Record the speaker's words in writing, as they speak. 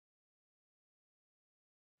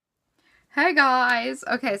Hey guys!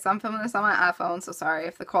 Okay, so I'm filming this on my iPhone, so sorry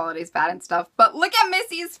if the quality's bad and stuff, but look at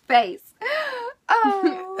Missy's face!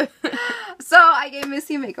 Oh! So I gave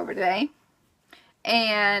Missy a makeover today,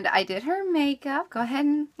 and I did her makeup. Go ahead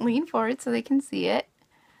and lean forward so they can see it.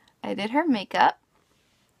 I did her makeup,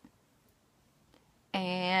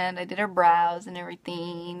 and I did her brows and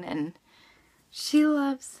everything, and she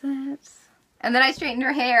loves it. And then I straightened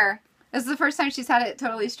her hair. This is the first time she's had it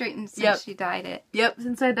totally straightened since she dyed it. Yep,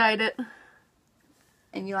 since I dyed it.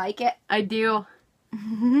 And you like it? I do.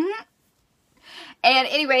 And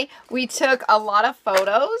anyway, we took a lot of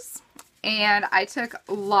photos, and I took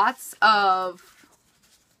lots of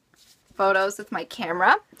photos with my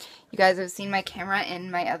camera. You guys have seen my camera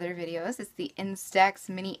in my other videos. It's the Instax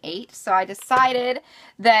Mini 8. So I decided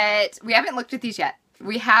that we haven't looked at these yet.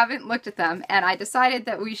 We haven't looked at them, and I decided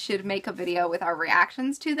that we should make a video with our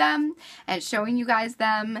reactions to them and showing you guys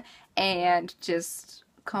them, and just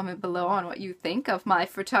comment below on what you think of my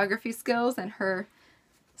photography skills and her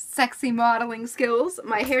sexy modeling skills.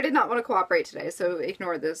 My hair did not want to cooperate today, so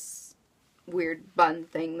ignore this weird bun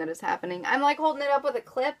thing that is happening. I'm like holding it up with a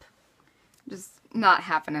clip. Just not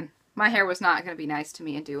happening. My hair was not going to be nice to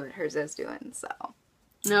me and do what hers is doing, so.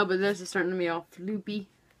 No, but this is starting to be all floopy.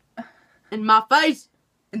 In my face!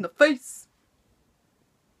 In the face!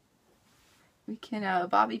 We can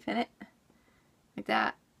bobby pin it. Like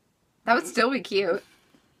that. That would still be cute.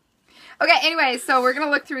 Okay, anyway, so we're going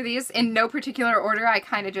to look through these in no particular order. I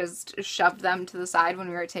kind of just shoved them to the side when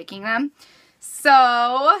we were taking them.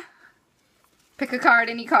 So, pick a card,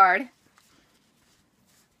 any card.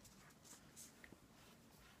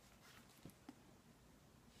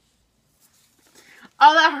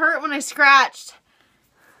 Oh, that hurt when I scratched.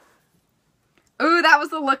 Ooh, that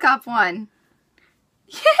was the look up one.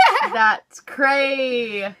 Yeah! That's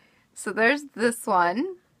cray. So there's this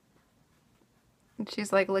one. And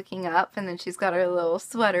she's like looking up, and then she's got her little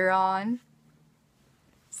sweater on.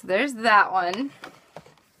 So there's that one.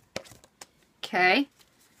 Okay.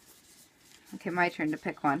 Okay, my turn to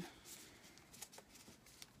pick one.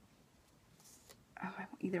 Oh, I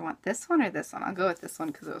either want this one or this one. I'll go with this one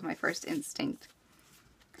because it was my first instinct.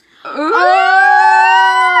 Ooh!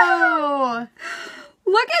 Oh!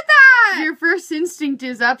 Look at that! Your first instinct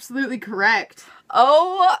is absolutely correct.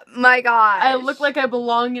 Oh my gosh. I look like I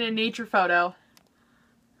belong in a nature photo.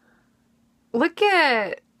 Look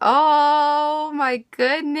at, oh my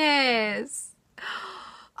goodness.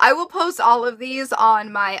 I will post all of these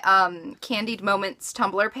on my Candied Moments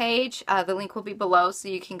Tumblr page. The link will be below, so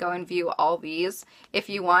you can go and view all these if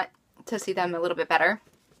you want to see them a little bit better.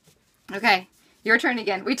 Okay, your turn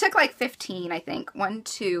again. We took like 15, I think. 1,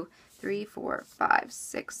 2, 3, 4, 5,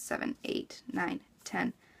 6, 7, 8, 9,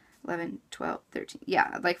 10, 11, 12, 13.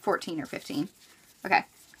 Yeah, like 14 or 15. Okay.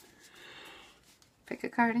 Pick a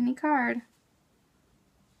card, any card.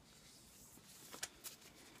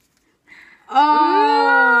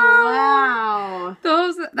 Oh, wow.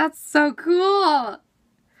 That's so cool.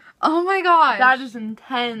 Oh my gosh. That is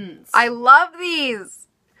intense. I love these.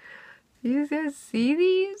 You guys see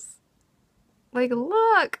these? Like,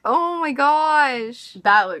 look. Oh my gosh.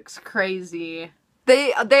 That looks crazy.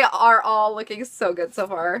 They are all looking so good so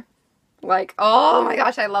far. Like, oh my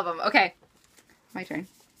gosh, I love them. Okay. My turn.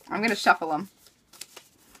 I'm going to shuffle them.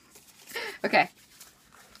 Okay.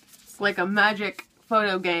 It's like a magic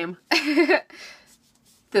photo game.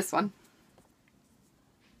 This one.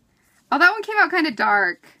 Oh, that one came out kind of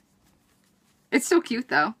dark. It's still cute,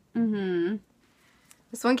 though. Mm-hmm.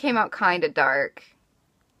 This one came out kind of dark,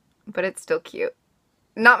 but it's still cute.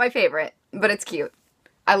 Not my favorite, but it's cute.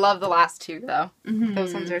 I love the last two, though. Mm-hmm.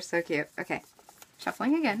 Those ones are so cute. Okay.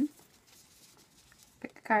 Shuffling again.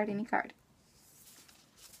 Pick a card, any card.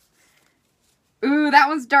 Ooh, that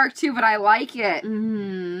one's dark, too, but I like it.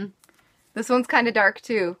 Mm-hmm. This one's kind of dark,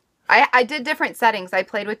 too. I did different settings. I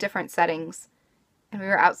played with different settings. And we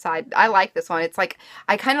were outside. I like this one. It's like,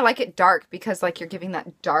 I kind of like it dark because, like, you're giving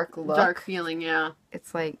that dark look. Dark feeling, yeah.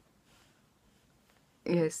 It's like,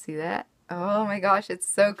 you guys see that? Oh my gosh, it's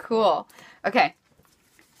so cool. Okay.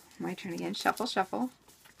 My turn again. Shuffle, shuffle.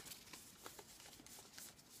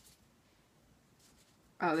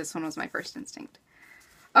 Oh, this one was my first instinct.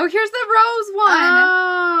 Oh, here's the rose one.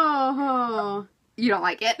 Oh. You don't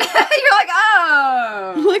like it? You're like,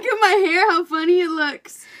 oh. Look at my hair, how funny it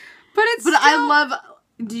looks. But it's But still, I love,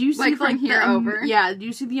 do you see like from here over? Yeah, do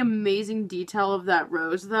you see the amazing detail of that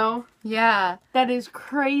rose, though? Yeah. That is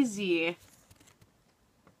crazy.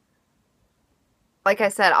 Like I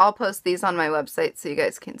said, I'll post these on my website so you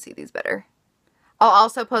guys can see these better. I'll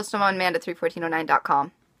also post them on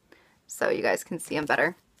Manda31409.com so you guys can see them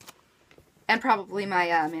better. And probably my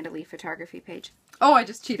Manda Leigh photography page. Oh, I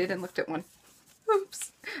just cheated and looked at one.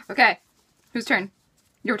 Oops. Okay. Whose turn?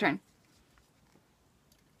 Your turn.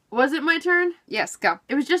 Was it my turn? Yes, go.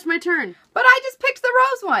 It was just my turn. But I just picked the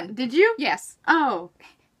rose one. Did you? Yes. Oh.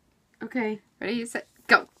 Okay. Ready, set,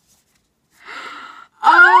 go.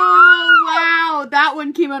 Oh, wow. That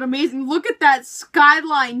one came out amazing. Look at that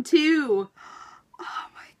skyline, too. Oh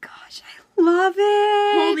my gosh, I love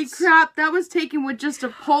it. Holy crap. That was taken with just a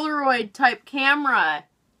Polaroid type camera.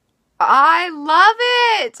 I love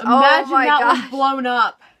it. Imagine oh my that gosh. one blown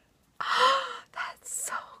up. That's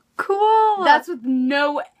so cool. That's with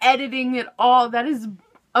no editing at all. That is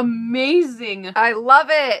amazing. I love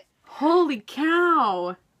it. Holy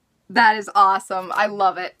cow. That is awesome. I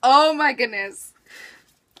love it. Oh my goodness.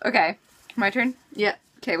 Okay, my turn? Yeah.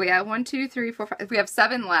 Okay, we have 1, 2, 3, 4, 5. We have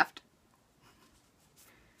 7 left.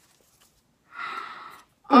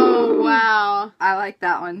 Oh, wow. I like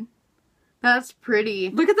that one. That's pretty.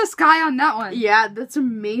 Look at the sky on that one. Yeah, that's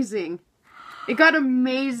amazing. It got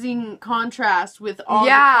amazing contrast with all the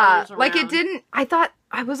colors around. Like it didn't,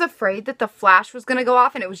 I was afraid that the flash was going to go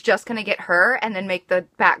off and it was just going to get her and then make the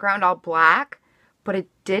background all black, but it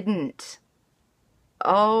didn't.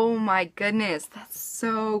 Oh my goodness, that's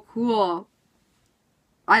so cool.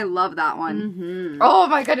 I love that one. Mm-hmm. Oh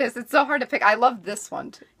my goodness, it's so hard to pick. I love this one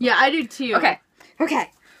too. Yeah, I do too. Okay, okay.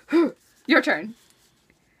 Your turn.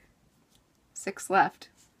 6 left.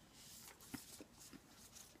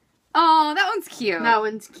 Oh, that one's cute. That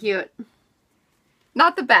one's cute.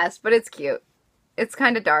 Not the best, but it's cute. It's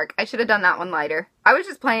kind of dark. I should have done that one lighter. I was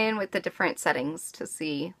just playing with the different settings to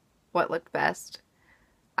see what looked best.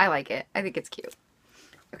 I like it. I think it's cute.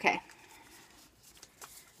 Okay.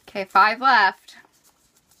 Okay, 5 left.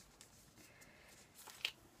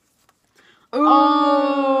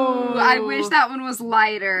 Oh, I wish that one was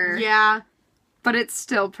lighter. Yeah. But it's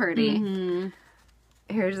still pretty. Mm-hmm.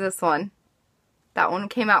 Here's this one. That one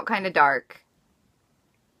came out kind of dark.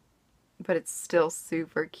 But it's still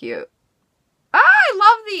super cute. Ah, I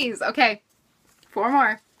love these. Okay. 4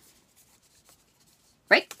 more.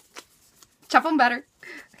 Right? Shuffle them better.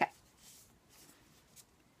 Okay.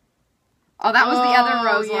 Oh, that was the other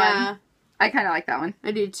rose one. I kind of like that one.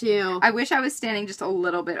 I do too. I wish I was standing just a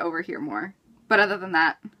little bit over here more. But other than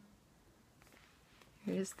that.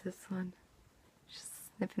 Here's this one.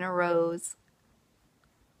 Just sniffing a rose.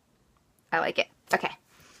 I like it. Okay.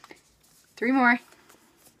 3 more.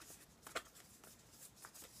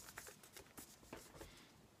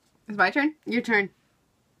 Is it my turn? Your turn.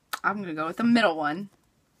 I'm going to go with the middle one.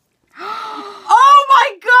 Oh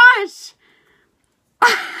my gosh!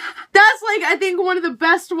 That's like, I think, one of the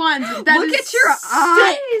best ones. That Look is at your sick.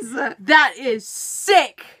 eyes. That is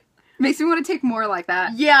sick. Makes me want to take more like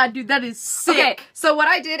that. Yeah, dude, that is sick. Okay, so what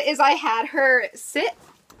I did is I had her sit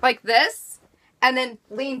like this and then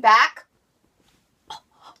lean back.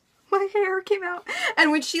 My hair came out.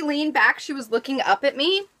 And when she leaned back, she was looking up at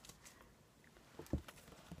me.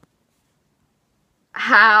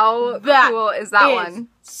 How cool is that one?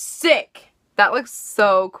 Sick. That looks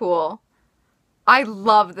so cool. I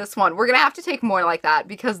love this one. We're going to have to take more like that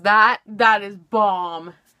because that is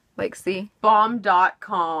bomb. Like, see?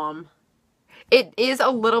 Bomb.com. It is a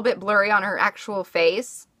little bit blurry on her actual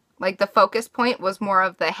face. Like, the focus point was more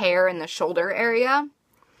of the hair and the shoulder area.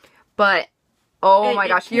 But, oh my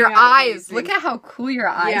gosh, your eyes. Amazing. Look at how cool your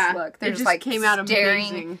eyes look. They're just like came out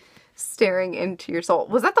amazing. Staring into your soul.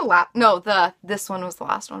 Was that the last? No, this one was the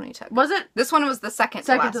last one we took. Was it? This one was the second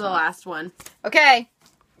to the last one. Okay,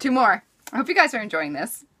 2 more. I hope you guys are enjoying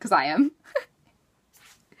this, because I am.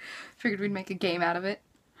 Figured we'd make a game out of it.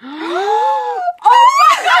 Oh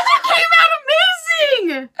my gosh, it came out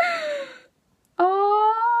amazing! Oh.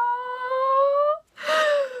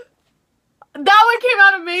 That one came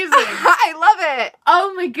out amazing. I love it.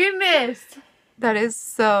 Oh my goodness. That is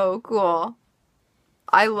so cool.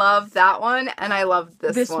 I love that one, and I love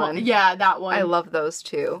this one. Yeah, that one. I love those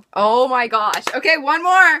two. Oh my gosh. Okay, 1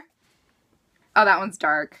 more. Oh, that one's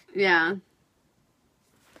dark. Yeah.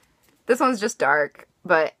 This one's just dark,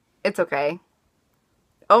 but it's okay.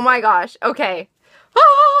 Oh my gosh. Okay.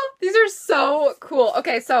 Oh, these are so cool.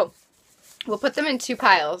 Okay, so we'll put them in 2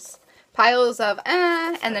 piles. Piles of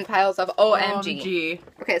and then piles of OMG. OMG.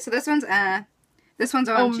 Okay, so this one's this one's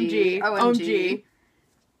OMG. OMG.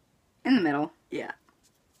 In the middle. Yeah.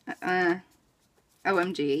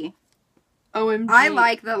 OMG. OMG. I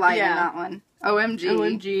like the light in that one.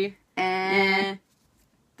 OMG. OMG.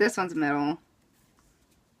 This one's middle.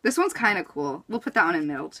 This one's kind of cool. We'll put that one in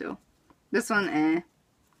middle too. This one,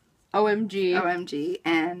 OMG. OMG.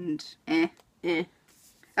 And,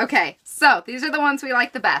 Okay, so these are the ones we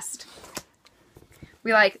like the best.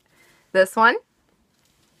 We like this one.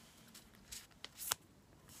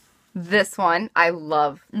 this one. I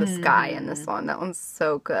love the sky in this one. That one's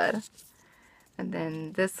so good. And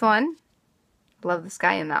then this one. Love the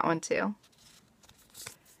sky in that one too.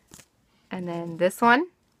 And then this one.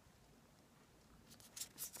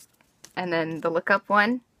 And then the look up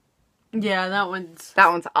one. Yeah, that one's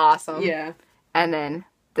awesome. Yeah. And then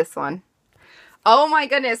this one. Oh my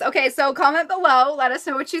goodness. Okay, so comment below. Let us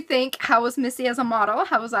know what you think. How was Missy as a model?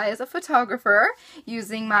 How was I as a photographer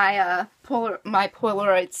using my my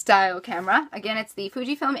Polaroid style camera? Again, it's the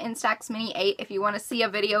FujiFilm Instax Mini 8. If you want to see a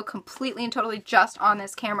video completely and totally just on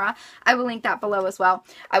this camera, I will link that below as well.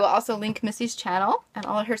 I will also link Missy's channel and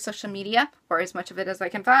all of her social media, or as much of it as I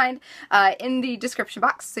can find, in the description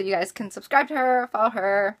box, so you guys can subscribe to her, follow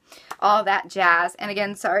her, all that jazz. And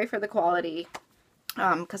again, sorry for the quality.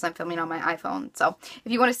 Because I'm filming on my iPhone. So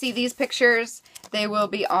if you want to see these pictures, they will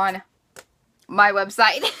be on my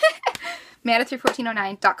website,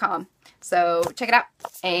 manda31409.com. So check it out,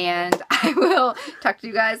 and I will talk to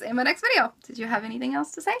you guys in my next video. Did you have anything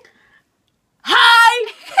else to say?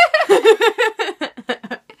 Hi!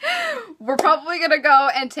 We're probably going to go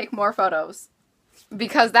and take more photos.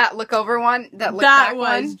 Because that look over one, that look back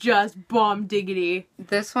one, was just bomb diggity.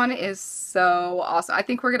 This one is so awesome. I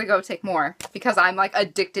think we're gonna go take more because I'm like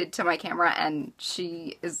addicted to my camera and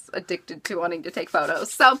she is addicted to wanting to take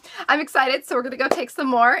photos. So I'm excited. So we're gonna go take some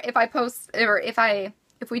more. If I post, or if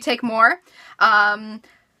we take more,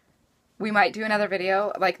 we might do another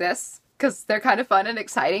video like this because they're kind of fun and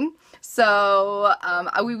exciting. So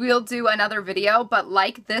we will do another video, but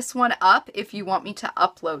like this one up if you want me to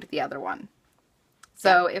upload the other one.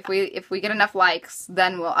 So if we get enough likes,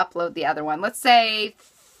 then we'll upload the other one. Let's say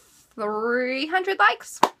 300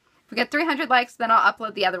 likes. If we get 300 likes, then I'll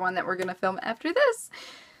upload the other one that we're going to film after this.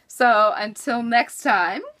 So until next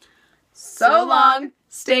time, so long,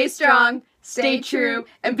 stay strong, stay true,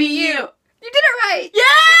 and be you. You did it right.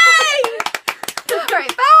 Yay! All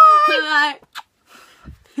right,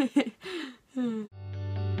 bye. Bye.